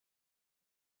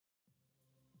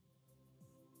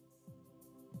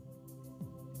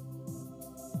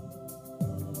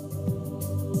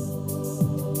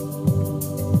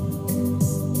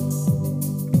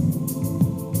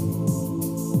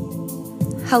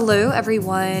Hello,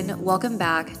 everyone. Welcome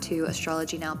back to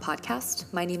Astrology Now podcast.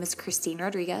 My name is Christine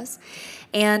Rodriguez,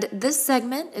 and this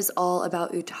segment is all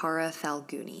about Uttara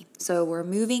Phalguni. So we're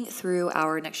moving through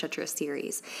our Nakshatra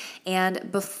series.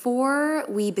 And before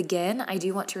we begin, I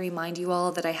do want to remind you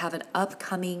all that I have an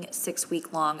upcoming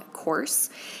 6-week-long course,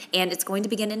 and it's going to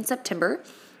begin in September.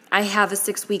 I have a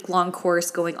 6-week-long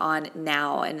course going on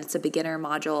now, and it's a beginner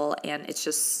module, and it's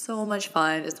just so much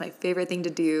fun. It's my favorite thing to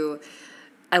do.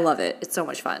 I love it. It's so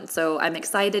much fun. So I'm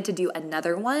excited to do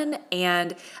another one.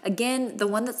 And again, the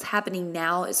one that's happening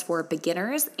now is for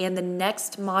beginners. And the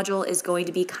next module is going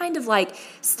to be kind of like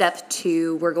step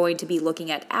 2. We're going to be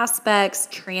looking at aspects,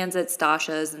 transits,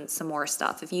 dashas, and some more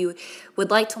stuff. If you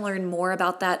would like to learn more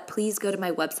about that, please go to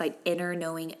my website,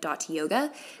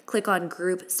 innerknowing.yoga. Click on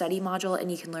group study module, and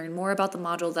you can learn more about the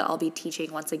module that I'll be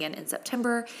teaching once again in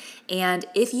September. And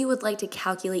if you would like to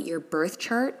calculate your birth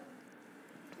chart,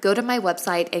 go to my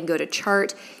website and go to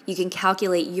chart. You can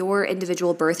calculate your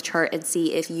individual birth chart and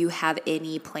see if you have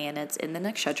any planets in the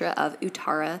nakshatra of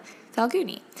Uttara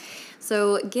Phalguni.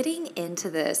 So getting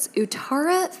into this,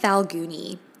 Uttara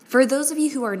Phalguni, for those of you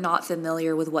who are not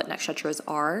familiar with what nakshatras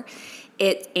are,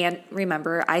 and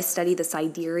remember, I study the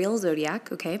sidereal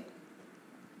zodiac, okay?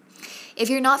 If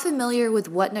you're not familiar with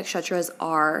what nakshatras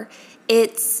are,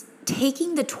 it's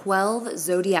taking the 12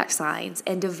 zodiac signs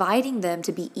and dividing them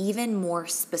to be even more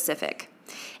specific.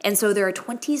 And so there are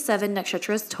 27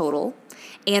 nakshatras total,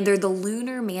 and they're the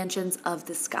lunar mansions of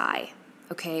the sky,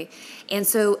 okay? And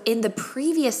so in the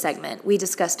previous segment, we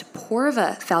discussed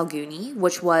Purva Phalguni,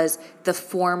 which was the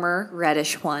former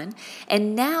reddish one,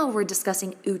 and now we're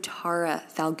discussing Uttara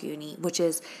Phalguni, which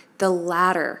is the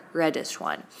latter reddish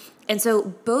one. And so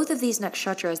both of these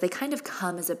nakshatras, they kind of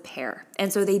come as a pair.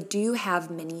 And so they do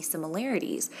have many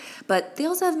similarities, but they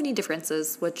also have many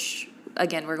differences, which,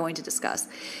 again, we're going to discuss.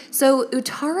 So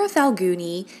Uttara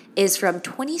Phalguni is from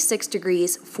 26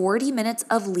 degrees 40 minutes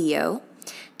of Leo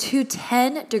to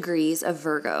 10 degrees of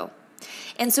Virgo.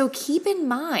 And so keep in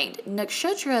mind,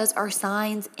 nakshatras are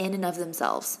signs in and of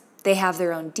themselves. They have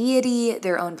their own deity,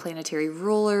 their own planetary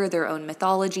ruler, their own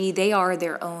mythology. They are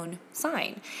their own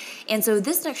sign. And so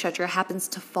this nakshatra happens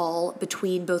to fall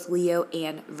between both Leo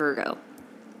and Virgo.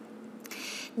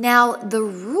 Now, the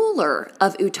ruler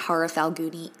of Uttara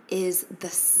Phalguni is the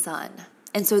sun.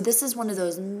 And so this is one of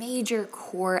those major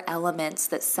core elements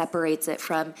that separates it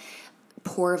from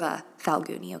Purva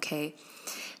Phalguni, okay?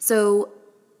 So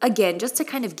again, just to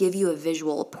kind of give you a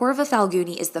visual, Purva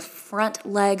Phalguni is the front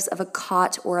legs of a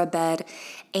cot or a bed,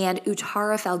 and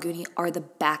Uttara Phalguni are the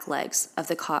back legs of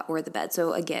the cot or the bed.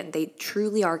 So again, they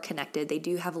truly are connected. They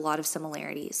do have a lot of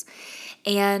similarities.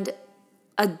 And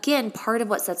again, part of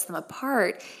what sets them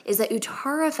apart is that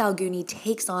Uttara Phalguni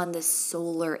takes on this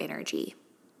solar energy,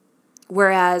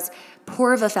 whereas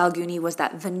Purva Phalguni was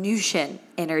that Venusian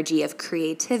energy of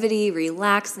creativity,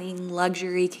 relaxing,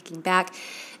 luxury, kicking back.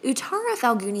 Uttara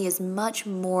Phalguni is much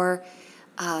more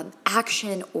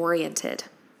action-oriented.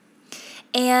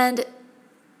 And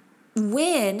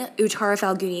when Uttara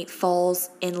Phalguni falls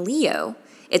in Leo,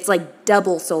 it's like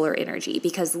double solar energy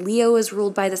because Leo is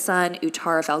ruled by the sun,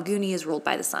 Uttara Phalguni is ruled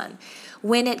by the sun.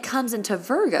 When it comes into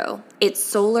Virgo, it's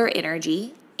solar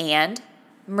energy and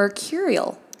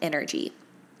mercurial energy.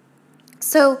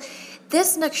 So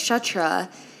this nakshatra,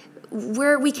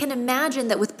 where we can imagine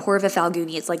that with Purva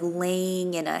Phalguni, it's like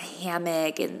laying in a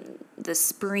hammock and the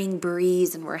spring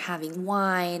breeze and we're having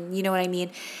wine, you know what I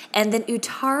mean? And then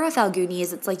Uttara Phalguni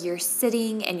is it's like you're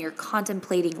sitting and you're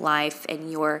contemplating life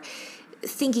and you're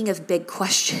thinking of big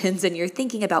questions and you're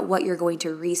thinking about what you're going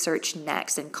to research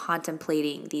next and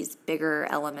contemplating these bigger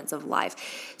elements of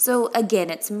life. So again,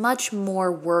 it's much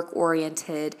more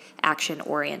work-oriented,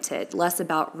 action-oriented, less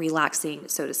about relaxing,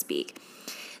 so to speak.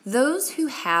 Those who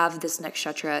have this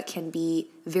nakshatra can be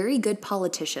very good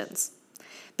politicians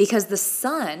because the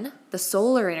sun, the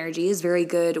solar energy, is very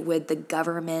good with the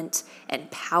government and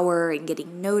power and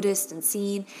getting noticed and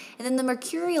seen. And then the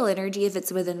mercurial energy, if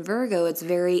it's within Virgo, it's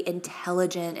very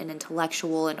intelligent and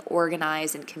intellectual and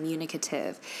organized and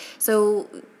communicative. So,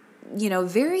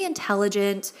 very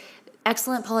intelligent,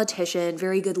 excellent politician,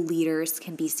 very good leaders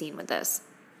can be seen with this.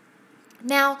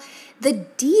 Now, the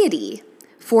deity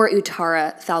for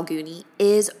Uttara Phalguni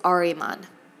is Ahriman.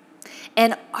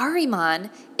 And Ahriman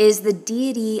is the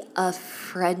deity of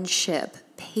friendship,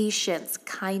 patience,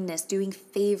 kindness, doing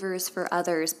favors for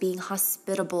others, being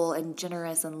hospitable and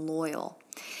generous and loyal.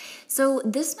 So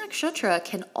this nakshatra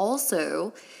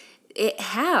it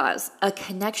has a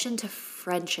connection to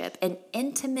friendship and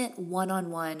intimate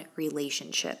one-on-one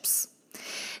relationships.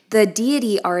 The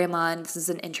deity Ahriman, this is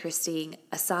an interesting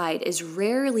aside, is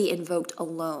rarely invoked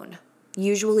alone.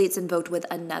 Usually it's invoked with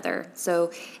another.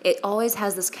 So it always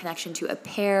has this connection to a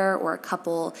pair or a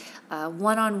couple,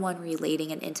 one-on-one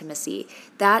relating and intimacy.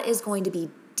 That is going to be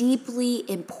deeply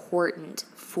important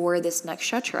for this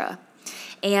nakshatra.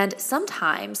 And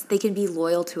sometimes they can be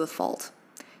loyal to a fault.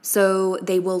 So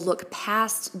they will look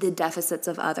past the deficits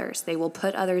of others. They will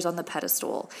put others on the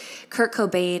pedestal. Kurt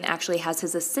Cobain actually has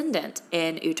his ascendant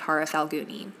in Uttara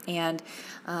Falguni. And,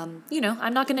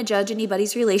 I'm not going to judge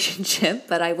anybody's relationship,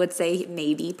 but I would say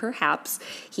maybe, perhaps,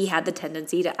 he had the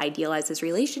tendency to idealize his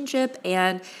relationship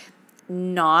and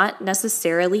not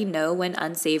necessarily know when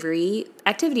unsavory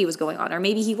activity was going on. Or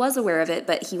maybe he was aware of it,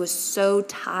 but he was so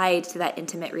tied to that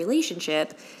intimate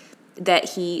relationship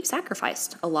that he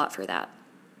sacrificed a lot for that.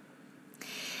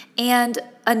 And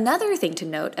another thing to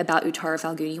note about Uttara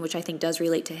Falguni, which I think does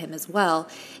relate to him as well,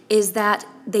 is that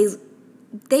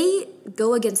they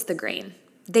go against the grain.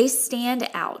 They stand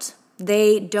out.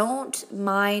 They don't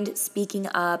mind speaking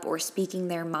up or speaking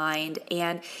their mind.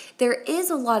 And there is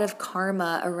a lot of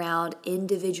karma around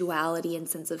individuality and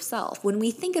sense of self. When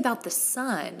we think about the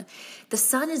sun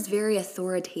is very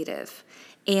authoritative.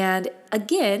 And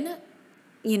again,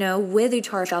 with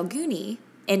Uttara Falguni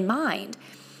in mind,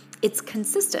 it's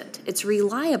consistent. It's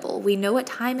reliable. We know what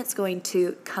time it's going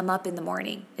to come up in the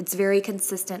morning. It's very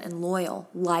consistent and loyal,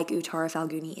 like Uttara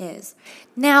Falguni is.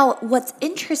 Now, what's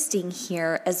interesting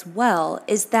here as well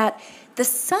is that the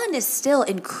sun is still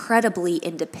incredibly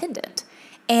independent,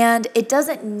 and it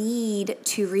doesn't need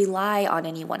to rely on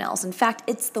anyone else. In fact,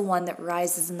 it's the one that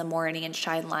rises in the morning and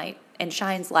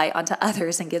shines light onto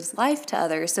others and gives life to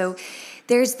others. So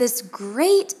there's this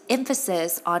great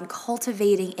emphasis on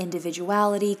cultivating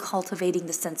individuality, cultivating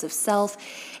the sense of self,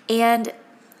 and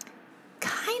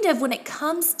kind of when it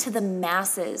comes to the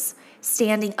masses,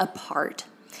 standing apart.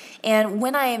 And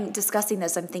when I am discussing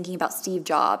this, I'm thinking about Steve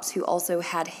Jobs, who also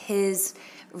had his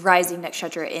rising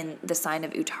nakshatra in the sign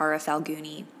of Uttara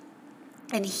Falguni.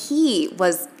 And he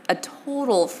was a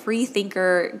total free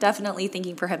thinker, definitely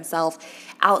thinking for himself,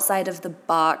 outside of the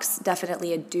box,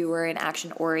 definitely a doer and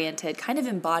action-oriented, kind of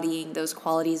embodying those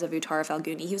qualities of Uttara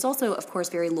Falguni. He was also, of course,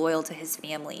 very loyal to his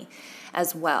family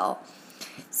as well.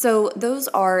 So those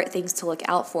are things to look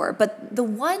out for. But the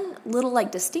one little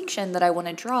distinction that I want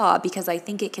to draw, because I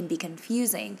think it can be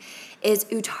confusing, is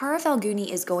Uttara Falguni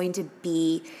is going to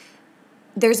be,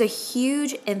 there's a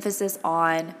huge emphasis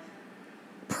on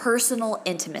personal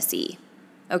intimacy.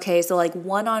 Okay, so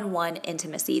one-on-one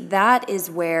intimacy. That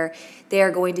is where they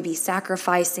are going to be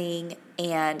sacrificing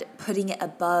and putting it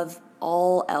above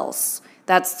all else.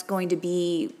 That's going to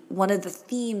be one of the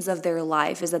themes of their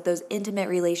life, is that those intimate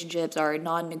relationships are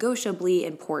non-negotiably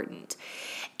important.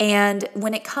 And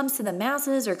when it comes to the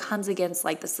masses or comes against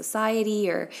the society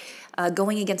or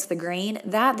going against the grain,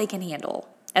 that they can handle.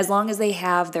 As long as they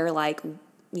have their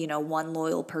one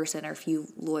loyal person or a few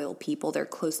loyal people, their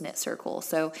close-knit circle.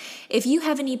 So if you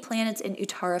have any planets in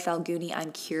Uttara Falguni,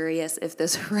 I'm curious if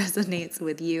this resonates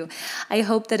with you. I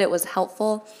hope that it was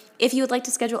helpful. If you would like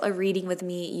to schedule a reading with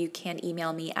me, you can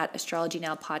email me at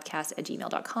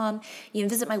astrologynowpodcast@gmail.com. You can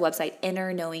visit my website,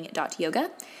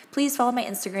 innerknowing.yoga. Please follow my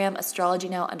Instagram,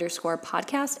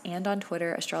 astrologynow_podcast, and on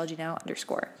Twitter,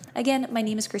 astrologynow_. Again, my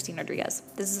name is Christine Rodriguez.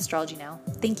 This is Astrology Now.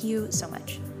 Thank you so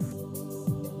much.